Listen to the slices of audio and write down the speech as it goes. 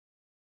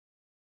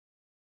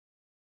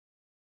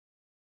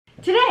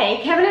Today,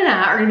 Kevin and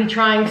I are going to be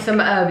trying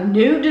some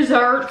new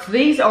desserts.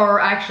 These are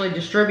actually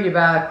distributed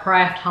by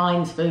Kraft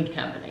Heinz Food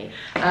Company.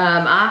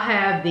 I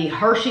have the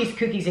Hershey's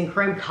Cookies and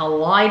Cream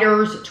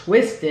Colliders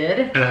Twisted.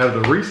 And I have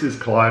the Reese's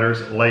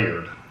Colliders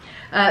Layered.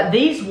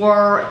 These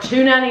were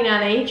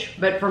 $2.99 each,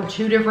 but from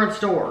two different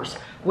stores.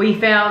 We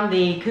found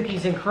the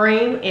cookies and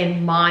cream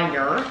in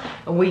Meijer,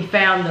 and we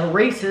found the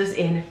Reese's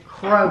in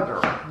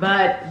Kroger,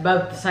 but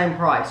both the same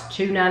price,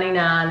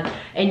 $2.99,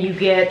 and you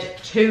get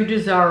two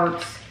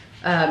desserts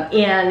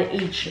in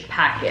each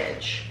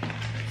package.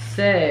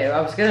 So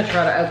I was gonna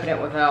try to open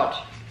it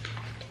without,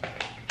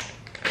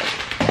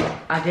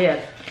 I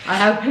did.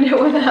 I opened it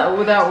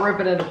without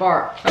ripping it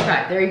apart.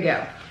 Okay, there you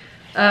go.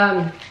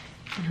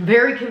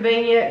 Very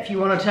convenient if you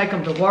want to take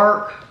them to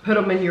work, put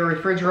them in your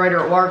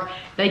refrigerator at work.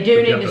 They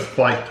do need to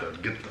fight to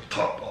get the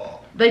top off.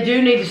 They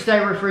do need to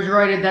stay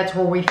refrigerated. That's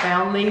where we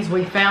found these.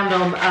 We found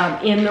them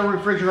in the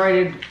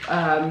refrigerated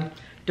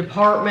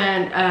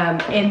department,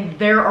 and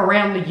they're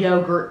around the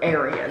yogurt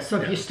area. So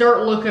if you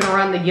start looking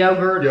around the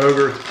yogurt,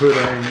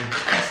 pudding,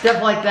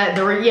 stuff like that,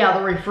 the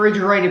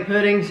refrigerated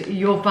puddings,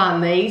 you'll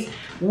find these.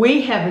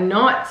 We have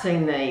not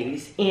seen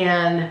these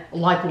in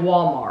like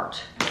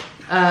Walmart.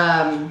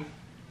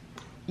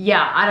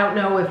 Yeah, I don't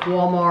know if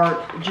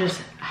Walmart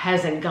just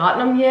hasn't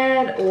gotten them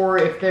yet, or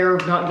if they're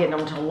not getting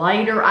them till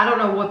later. I don't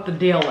know what the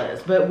deal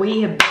is, but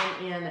we have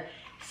been in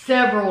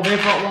several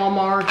different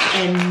Walmarts,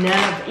 and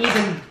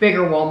even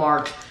bigger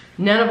Walmarts,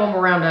 none of them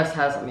around us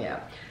has them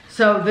yet.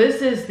 So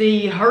this is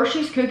the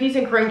Hershey's Cookies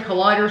and Cream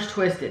Colliders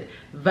Twisted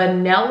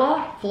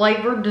Vanilla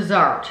Flavored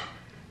Dessert.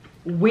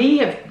 We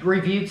have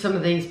reviewed some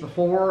of these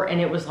before, and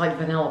it was like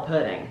vanilla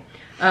pudding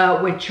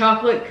with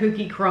chocolate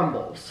cookie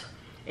crumbles.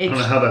 I don't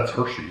know how that's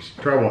Hershey's.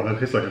 Try one. That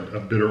tastes like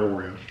a bitter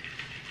Oreo.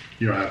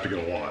 You don't have to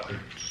get a lot.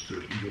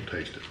 You'll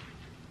taste it.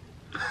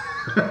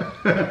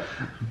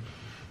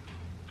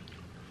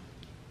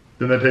 Doesn't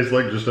that taste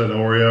like just an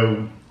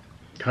Oreo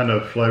kind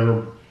of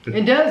flavor?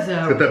 It does,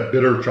 though. It's got that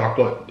bitter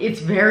chocolate.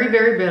 It's very,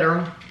 very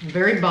bitter,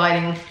 very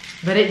biting,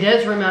 but it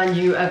does remind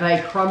you of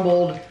a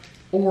crumbled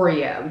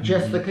Oreo,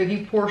 just the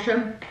cookie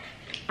portion.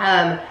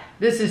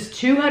 This is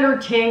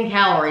 210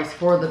 calories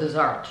for the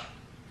dessert.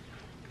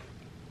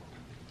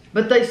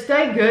 But they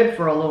stay good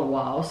for a little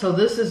while, so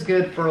this is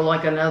good for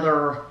like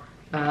another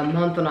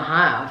month and a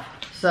half.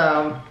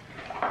 So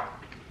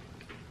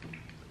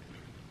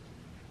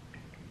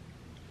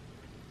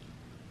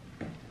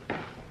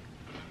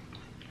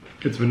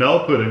it's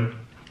vanilla pudding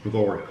with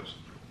Oreos.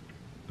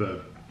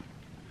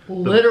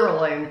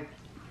 Literally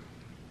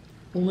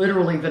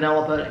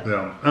vanilla pudding.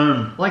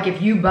 Yeah. Like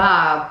if you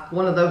buy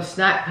one of those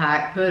snack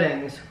pack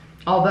puddings,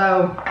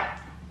 although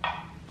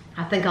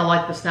I think I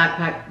like the snack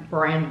pack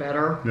brand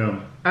better. Yeah.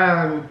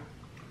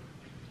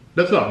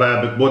 That's not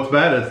bad, but what's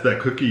bad is that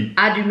cookie.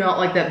 I do not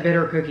like that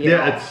bitter cookie at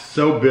all. It's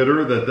so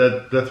bitter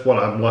that's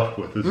what I'm left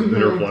with, is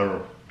bitter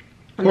flavor.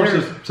 Of course,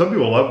 some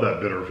people love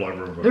that bitter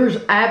flavor. But there's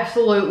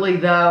absolutely,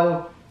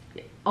 though,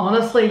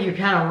 honestly, you're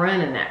kind of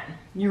ruining it.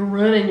 You're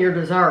ruining your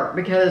dessert,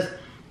 because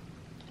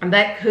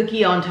that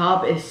cookie on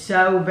top is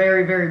so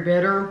very, very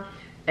bitter.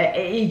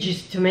 It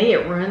just, to me,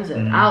 it ruins it.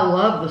 I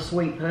love the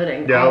sweet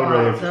pudding. Yeah, I would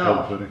rather have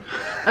the pudding.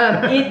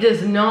 It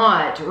does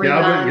not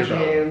remind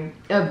you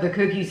of the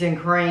cookies and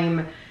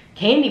cream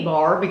candy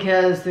bar,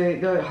 because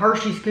the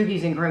Hershey's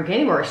Cookies and Cream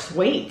candy bar is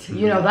sweet.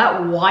 You know,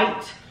 that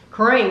white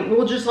cream,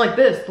 well, just like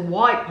this, the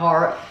white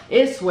part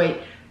is sweet.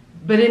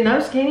 But in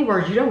those candy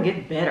bars, you don't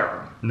get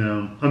bitter.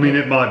 No, I mean,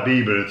 it might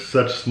be, but it's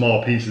such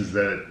small pieces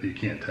that you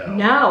can't tell.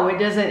 No, it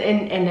doesn't,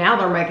 and now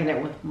they're making it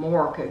with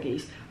more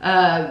cookies.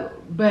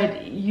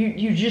 But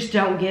you just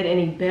don't get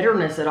any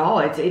bitterness at all.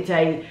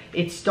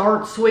 It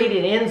starts sweet,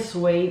 it ends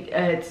sweet.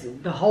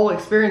 The whole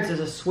experience is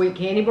a sweet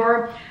candy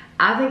bar.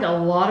 I think a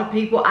lot of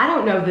people, I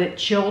don't know that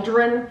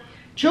children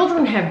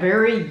have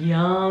very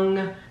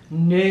young,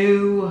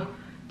 new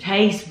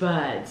taste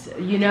buds.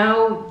 You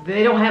know,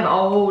 they don't have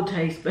old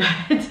taste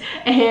buds.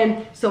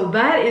 And so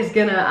that is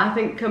gonna, I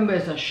think, come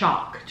as a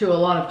shock to a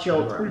lot of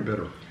children. It's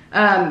pretty bitter.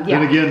 Yeah.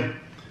 And again,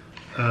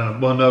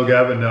 well, no,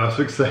 Gavin, I was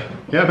going to say,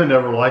 Gavin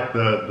never liked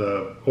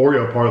the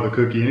Oreo part of the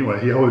cookie anyway.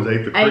 He always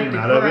ate the cream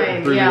out of it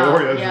and threw the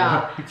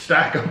Oreos and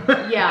stack them.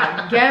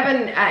 Yeah,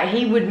 Gavin,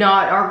 he would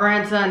not, our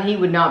grandson, he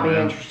would not be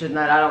interested in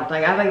that, I don't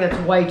think. I think that's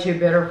way too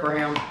bitter for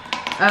him.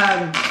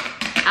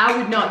 I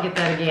would not get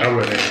that again. I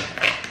wouldn't either.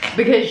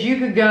 Because you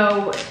could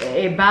go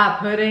and buy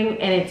pudding,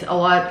 and it's a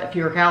lot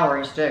fewer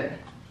calories too.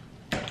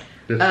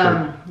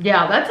 Yeah,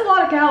 that's a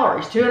lot of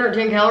calories.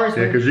 210 calories.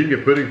 Yeah, because you can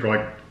get pudding for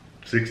like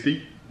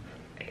 60,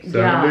 70.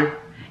 Yeah.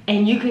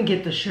 And you can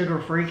get the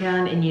sugar-free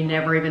kind, and you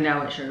never even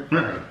know it's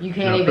sugar-free. You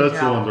can't even tell. That's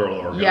the ones that are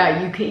lower.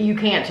 Yeah, you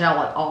can't tell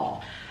at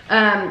all.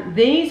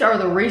 These are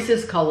the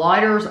Reese's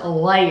Colliders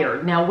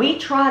Layered. Now, we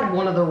tried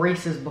one of the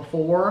Reese's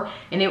before,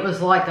 and it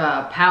was like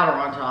a powder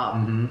on top.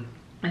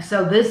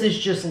 So this is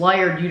just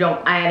layered. You don't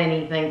add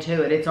anything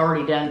to it. It's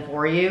already done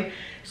for you.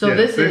 So yeah,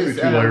 this is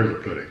basically 2 layers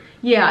of pudding.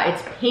 Yeah,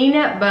 it's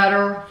peanut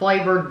butter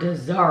flavored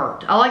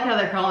dessert. I like how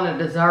they're calling it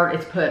dessert.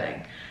 It's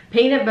pudding.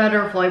 peanut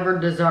butter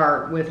flavored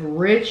dessert with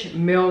rich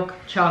milk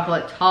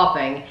chocolate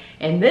topping.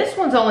 And this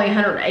one's only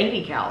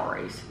 180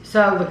 calories.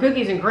 So the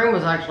cookies and cream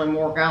was actually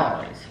more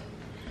calories.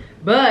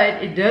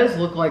 But it does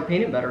look like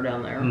peanut butter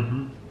down there.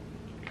 Mm-hmm.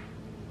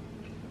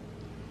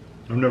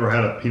 I've never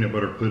had a peanut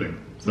butter pudding,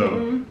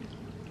 so.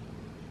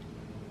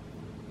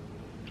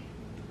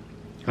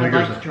 I'd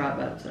like to try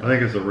that. So. I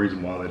think it's the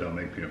reason why they don't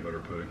make peanut butter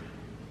pudding.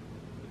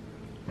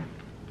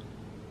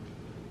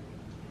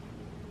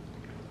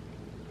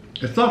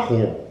 It's not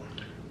horrible.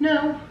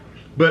 No.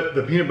 But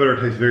the peanut butter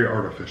tastes very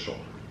artificial.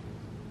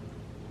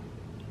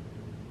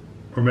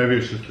 Or maybe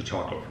it's just the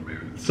chocolate for me.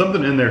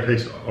 Something in there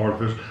tastes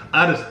artificial.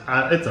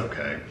 It's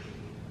okay.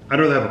 I'd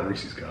rather have a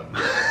Reese's cup.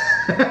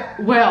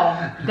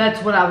 Well,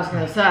 that's what I was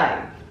going to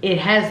say. It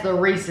has the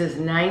Reese's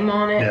name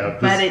on it,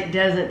 but it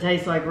doesn't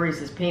taste like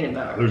Reese's peanut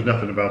butter. There's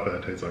nothing about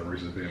that tastes like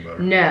Reese's peanut butter.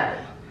 No.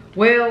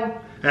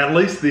 Well, at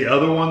least the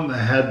other one that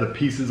had the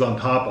pieces on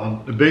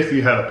top, basically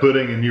you had a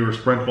pudding and you were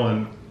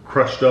sprinkling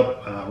crushed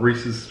up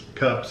Reese's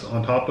cups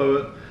on top of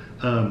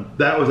it.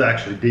 That was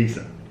actually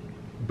decent.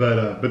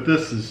 But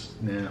this is,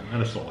 I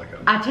just don't like it.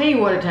 I tell you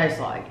what it tastes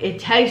like. It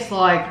tastes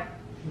like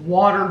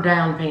watered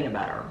down peanut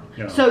butter.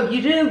 Yeah. So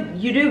you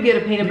do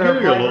get a peanut butter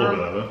flavor. You get a little bit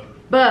of it.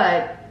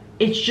 But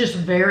it's just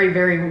very,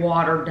 very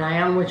watered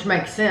down, which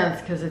makes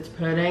sense because it's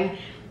pudding.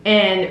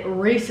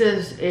 And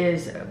Reese's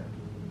is,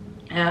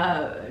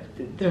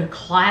 the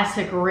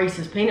classic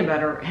Reese's peanut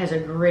butter has a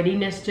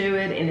grittiness to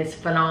it, and it's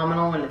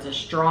phenomenal, and it's a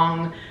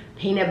strong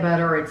peanut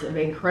butter. It's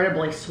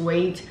incredibly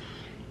sweet.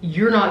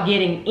 You're not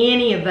getting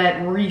any of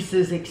that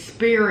Reese's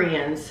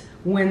experience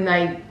when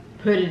they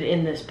put it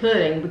in this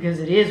pudding because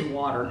it is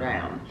watered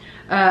down.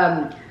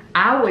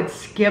 I would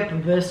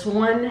skip this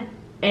one,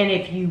 and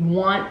if you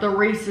want the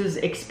Reese's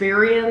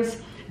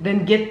experience,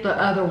 then get the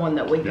other one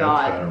that we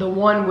got. The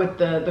one with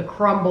the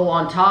crumble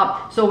on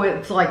top. So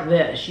it's like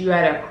this. You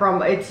had a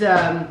crumble. It's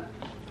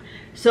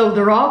so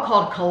they're all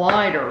called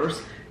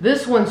Colliders.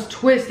 This one's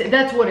Twisted.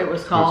 That's what it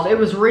was called. It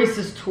was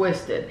Reese's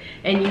Twisted.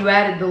 And you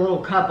added the little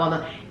cup on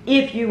the,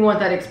 if you want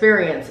that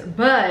experience.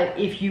 But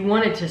if you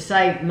wanted to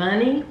save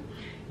money,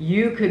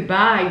 you could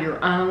buy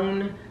your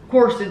own, of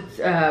course it's,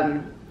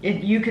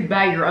 you could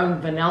buy your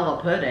own vanilla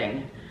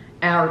pudding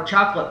or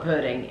chocolate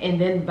pudding and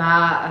then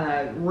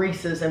buy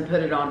Reese's and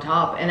put it on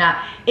top. And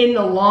in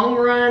the long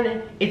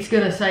run, it's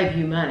gonna save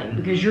you money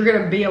because you're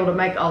gonna be able to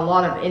make a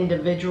lot of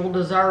individual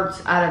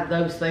desserts out of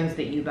those things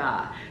that you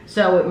buy.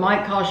 So it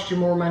might cost you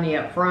more money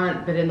up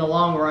front, but in the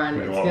long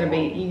run, it's gonna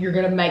be, you're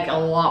gonna make a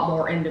lot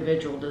more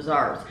individual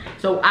desserts.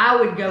 So I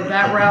would go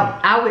that route.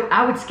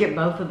 I would skip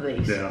both of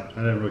these. Yeah, I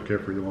didn't really care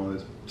for either one of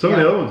these. Some of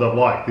the other ones I've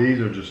liked. These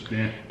are just,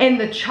 And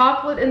the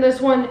chocolate in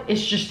this one, it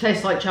just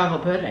tastes like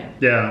chocolate pudding.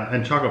 Yeah,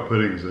 and chocolate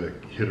pudding is a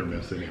hit or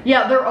miss anyway.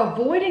 Yeah, they're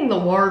avoiding the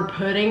word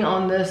pudding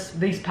on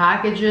these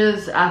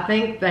packages. I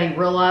think they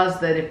realize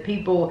that if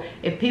people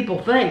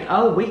think,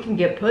 oh, we can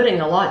get pudding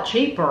a lot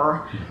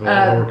cheaper.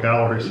 Lower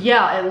calories.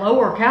 Yeah, at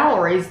lower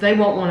calories, they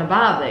won't want to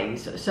buy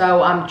these.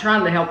 So I'm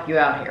trying to help you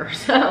out here.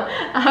 So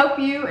I hope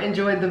you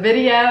enjoyed the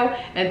video,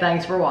 and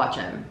thanks for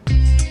watching.